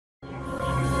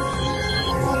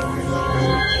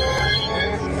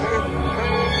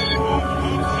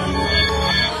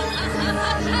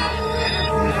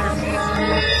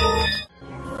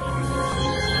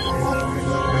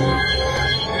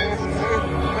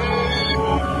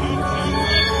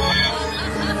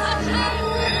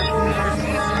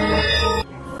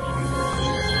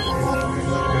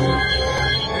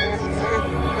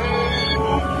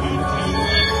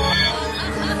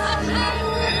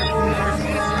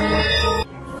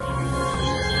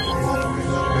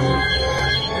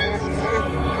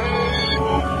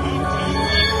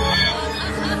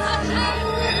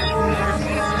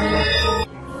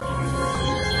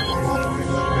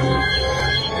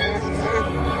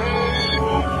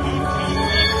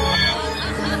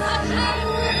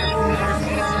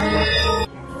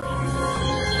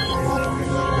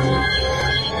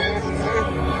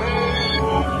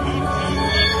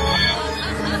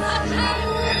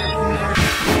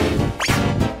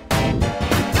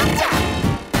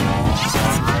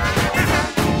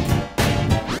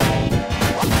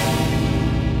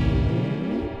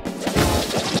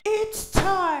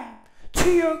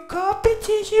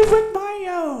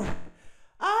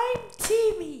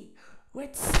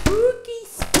with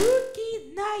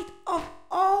spooky night of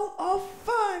all of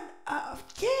fun of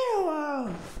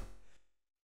carols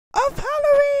of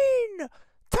Halloween.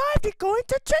 Time to go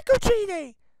into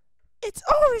trick-or-treating. It's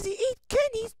already eat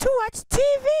candies to watch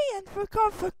TV and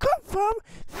forgot for confirm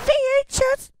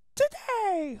features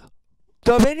today.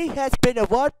 The winning has been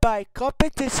awarded by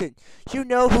competition. You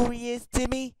know who he is,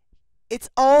 Timmy? It's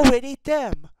already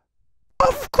them.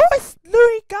 Of course,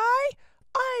 Louie guy.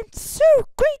 I'm so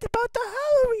great about the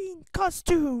Halloween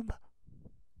costume.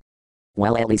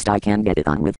 Well, at least I can get it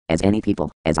on with as many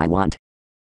people as I want.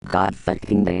 God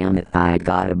fucking damn it, I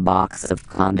got a box of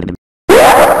condoms.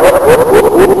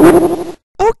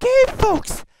 Okay,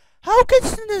 folks, how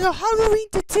gets the Halloween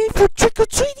today for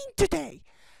trick-or-treating today?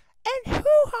 And who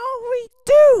are we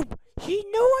do?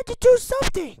 You know how to do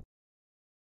something.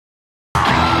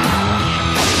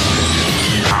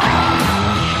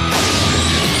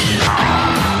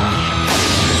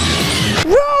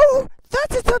 Whoa!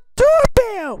 That is a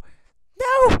doorbell!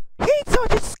 Now, he's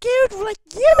not as scared like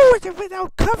you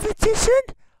without competition.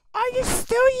 Are you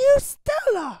still you,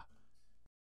 Stella?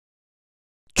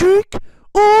 Trick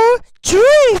or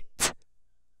treat!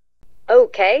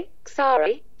 Okay,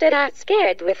 sorry, did I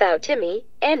scared without Timmy?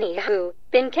 Anywho,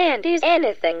 bin candies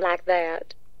anything like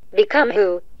that. Become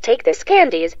who, take this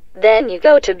candies, then you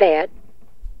go to bed.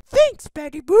 Thanks,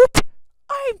 Betty Boop.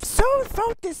 I'm so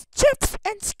about this chips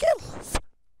and Skittles.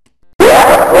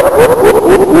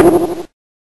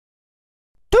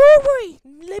 Don't worry,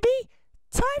 Libby.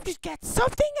 Time to get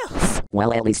something else.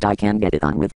 Well, at least I can get it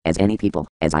on with as many people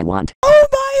as I want. Oh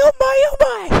my, oh my, oh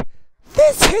my!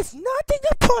 This is nothing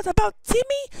apart about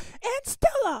Timmy and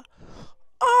Stella.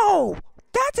 Oh,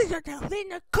 that is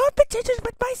in a competition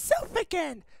with myself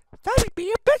again. That would be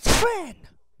your best friend.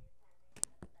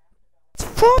 It's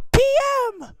 4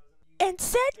 p.m. and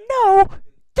said no.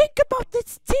 Think about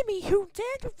this Timmy who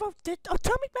did the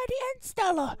Atomic Betty and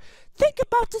Stella. Think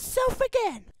about yourself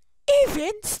again.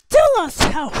 Even Stella's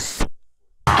house.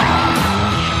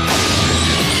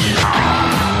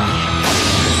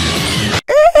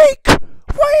 Eek!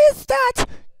 What is that?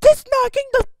 This knocking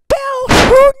the bell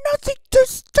for nothing to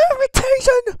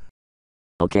steritation.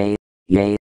 Okay,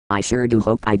 yay. I sure do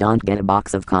hope I don't get a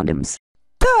box of condoms.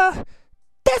 Duh!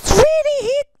 That's really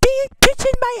hit being pitch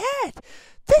in my head.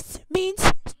 This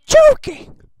means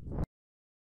joking.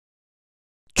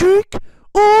 Trick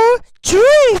or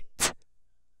treat!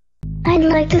 I'd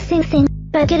like to sing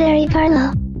by Gary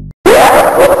Barlow.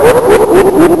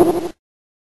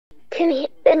 Timmy,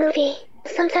 the movie.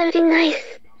 Sometimes be nice.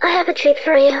 I have a treat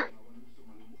for you.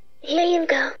 Here you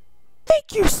go.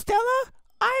 Thank you, Stella.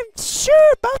 I'm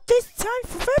sure about this time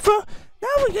forever.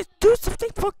 Now we just do something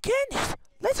for candies.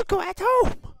 Let's go at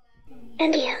home.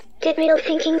 And you, did real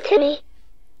thinking, Timmy.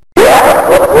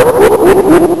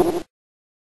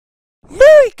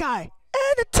 Louie guy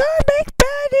and Atomic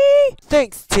Betty.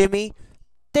 Thanks, Timmy.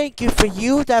 Thank you for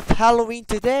you that Halloween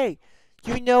today.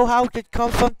 You know how it could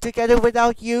come from together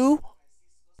without you?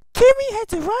 Timmy had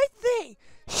the right thing.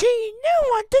 She knew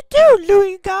what to do,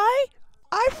 Louie guy.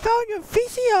 I found your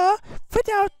VCR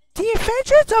without the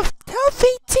adventures of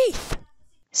healthy teeth.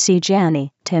 See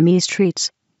Jenny, Timmy's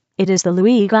treats. It is the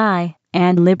Louie guy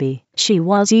and Libby. She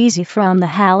was easy from the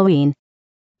Halloween.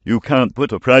 You can't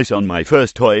put a price on my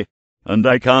first toy, and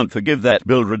I can't forgive that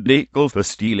Bill Radical for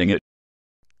stealing it.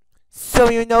 So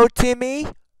you know, Timmy?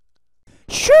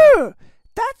 Sure,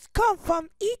 that's come from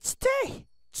each day.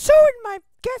 So in my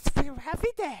guess for a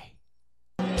happy day.